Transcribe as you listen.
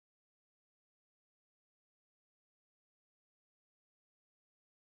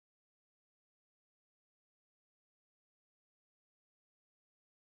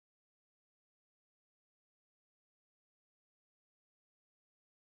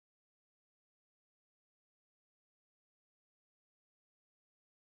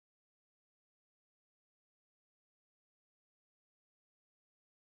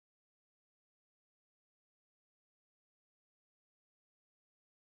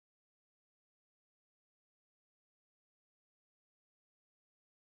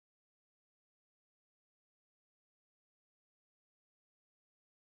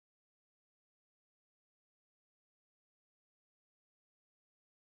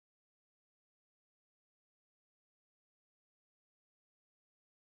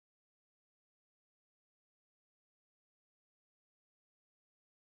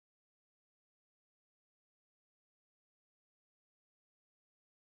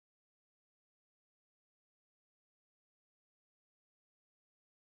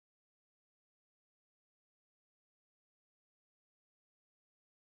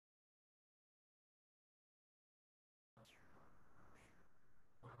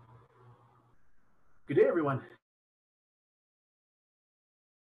Good day, everyone.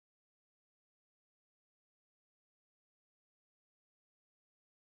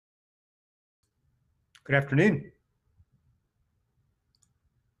 Good afternoon.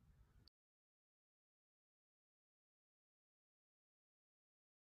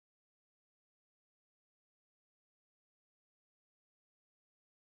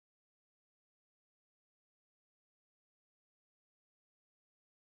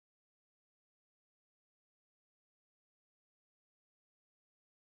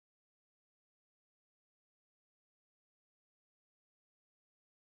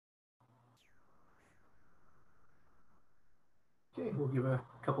 Okay, we'll give a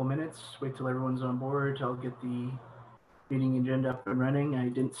couple minutes, wait till everyone's on board. I'll get the meeting agenda up and running. I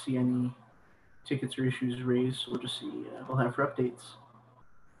didn't see any tickets or issues raised, so we'll just see we'll have for updates.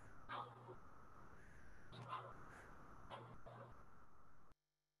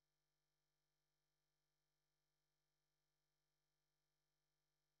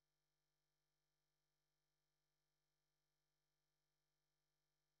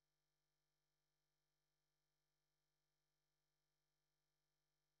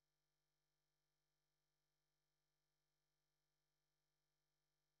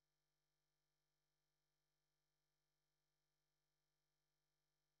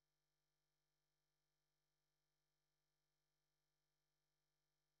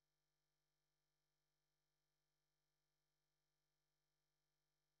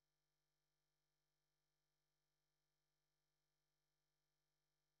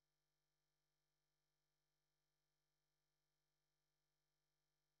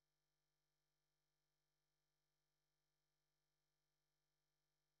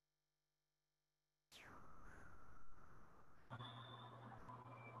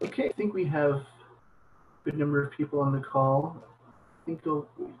 Okay, I think we have a good number of people on the call. I think we'll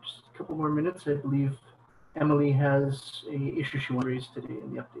just a couple more minutes. I believe Emily has a issue she wants to raise today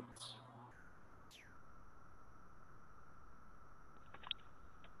in the updates.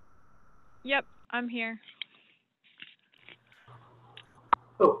 Yep, I'm here.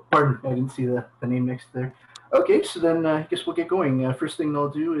 Oh, pardon, I didn't see the name next there. Okay, so then I guess we'll get going. First thing I'll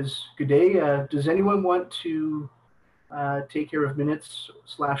do is good day. Does anyone want to take care of minutes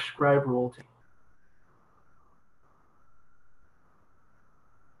 / scribe role?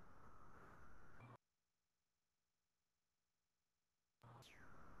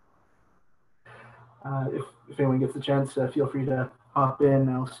 If anyone gets a chance, feel free to hop in.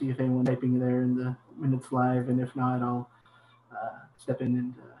 I'll see if anyone's typing there in the minutes live, and if not, I'll step in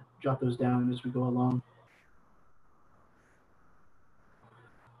and jot those down as we go along.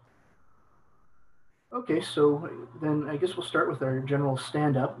 Okay, so then I guess we'll start with our general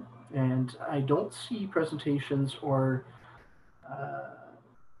stand-up, and I don't see presentations or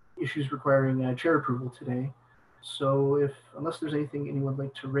issues requiring chair approval today. So unless there's anything anyone would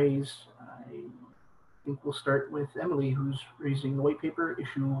like to raise, I think we'll start with Emily, who's raising the white paper,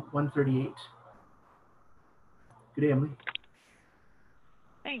 issue 138. Good day, Emily.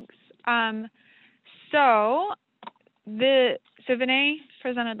 Thanks. So Vinay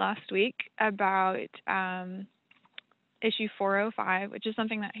presented last week about issue 405, which is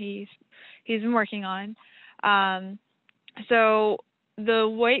something that he's been working on. So the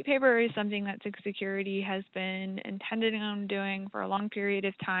white paper is something that SIG Security has been intending on doing for a long period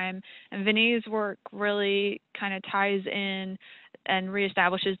of time, and Vinay's work really kind of ties in and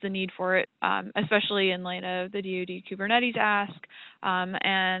reestablishes the need for it, especially in light of the DoD Kubernetes ask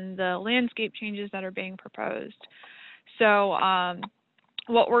and the landscape changes that are being proposed. So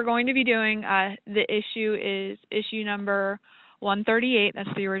what we're going to be doing, the issue is issue number 138. That's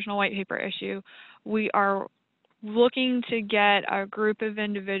the original white paper issue. We are looking to get a group of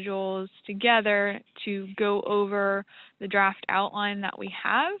individuals together to go over the draft outline that we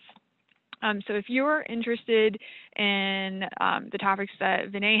have. So if you're interested in the topics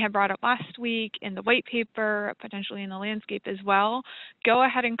that Vinay had brought up last week in the white paper, potentially in the landscape as well, go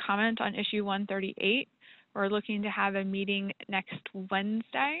ahead and comment on issue 138. We're looking to have a meeting next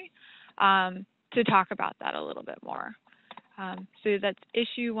Wednesday to talk about that a little bit more. So that's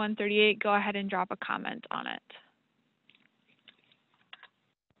issue 138. Go ahead and drop a comment on it.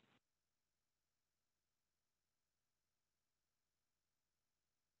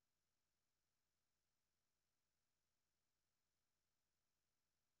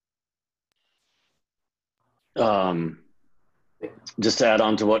 Just to add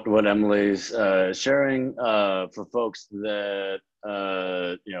on to what Emily's sharing, for folks that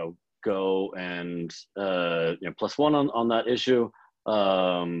go and +1 on that issue,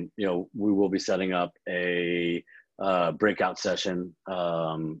 we will be setting up a breakout session,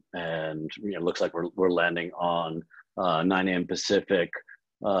 and it looks like we're landing on 9 a.m. Pacific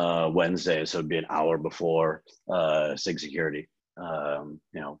Wednesday, so it'd be an hour before SIG Security.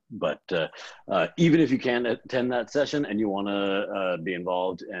 But even if you can attend that session and you want to be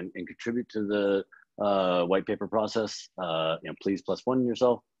involved and contribute to the white paper process, please +1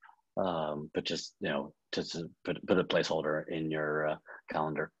 yourself. But just just put a placeholder in your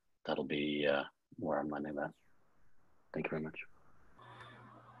calendar. That'll be where I'm landing that. Thank you very much.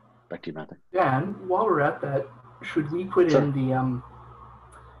 Back to you, Matthew. Yeah, and while we're at that, should we put in the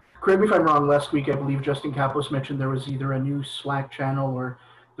correct me if I'm wrong, last week I believe Justin Kapos mentioned there was either a new Slack channel or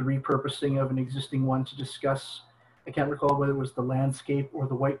the repurposing of an existing one to discuss, I can't recall whether it was the landscape or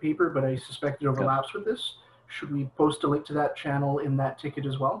the white paper, but I suspect it overlaps with this. Should we post a link to that channel in that ticket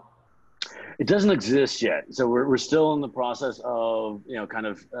as well? It doesn't exist yet. So we're still in the process of, kind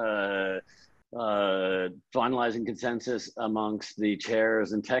of finalizing consensus amongst the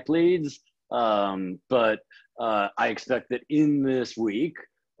chairs and tech leads. But I expect that in this week,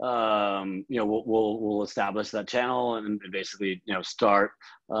 we'll establish that channel and basically, start,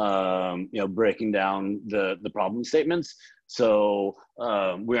 breaking down the problem statements. So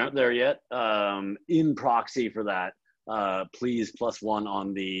we aren't there yet. In proxy for that, please +1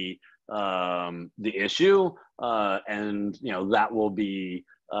 on the issue, and that will be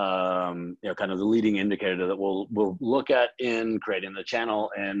kind of the leading indicator that we'll look at in creating the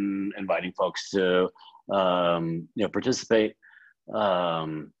channel and inviting folks to participate.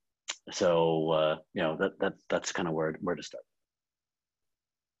 That's kind of where to start.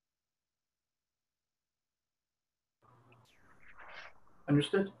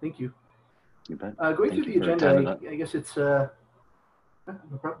 Understood. Thank you. You bet. Going through the agenda, I guess it's no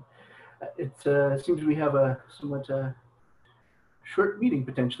problem. It seems we have a somewhat short meeting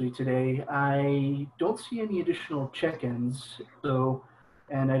potentially today. I don't see any additional check-ins,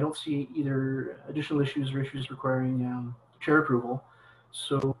 and I don't see either additional issues or issues requiring chair approval.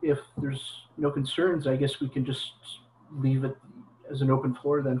 So if there's no concerns, I guess we can just leave it as an open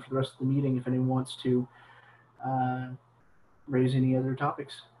floor then for the rest of the meeting if anyone wants to raise any other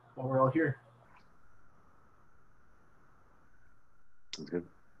topics while we're all here. Sounds good.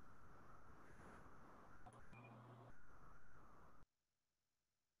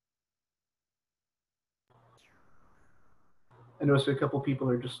 I noticed a couple people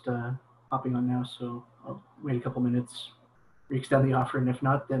are just hopping on now, so I'll wait a couple minutes, re-extend the offer, and if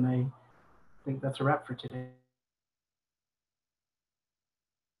not, then I think that's a wrap for today.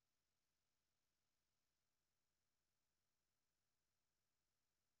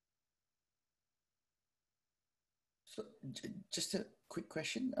 So just a quick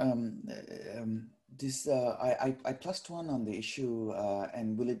question. This I +1 on the issue,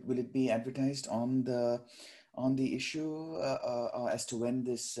 and will it be advertised on the issue as to when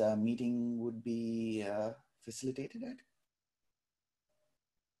this meeting would be facilitated at?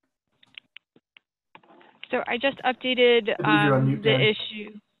 So I just updated the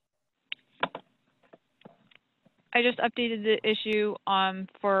issue. I just updated the issue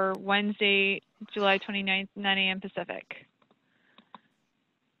for Wednesday, July 29th, 9 a.m. Pacific.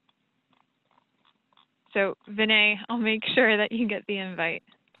 So Vinay, I'll make sure that you get the invite.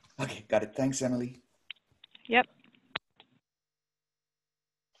 Okay, got it. Thanks, Emily. Yep.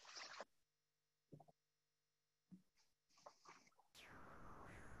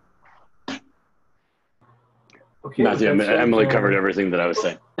 Okay, Matthew, Emily covered everything that I was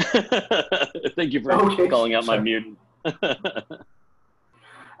saying. Thank you for calling out my mute.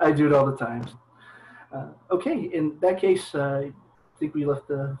 I do it all the time. Okay, in that case, I think we left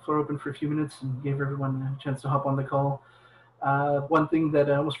the floor open for a few minutes and gave everyone a chance to hop on the call. One thing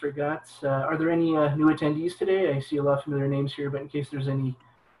that I almost forgot, are there any new attendees today? I see a lot of familiar names here, but in case there's any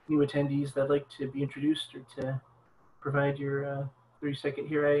new attendees that'd like to be introduced or to provide your 30-second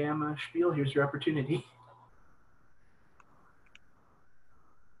here I am spiel, here's your opportunity.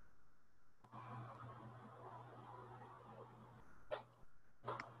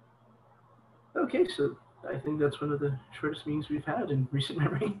 Okay, so I think that's one of the shortest meetings we've had in recent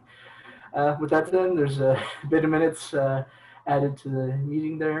memory. With that said, there's a bit of minutes added to the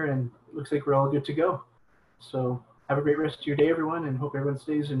meeting there, and it looks like we're all good to go. So have a great rest of your day, everyone, and hope everyone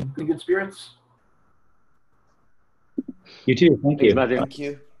stays in good spirits. You too. Thank you. Matthew. Thank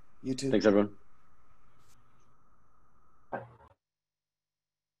you. You too. Thanks, everyone.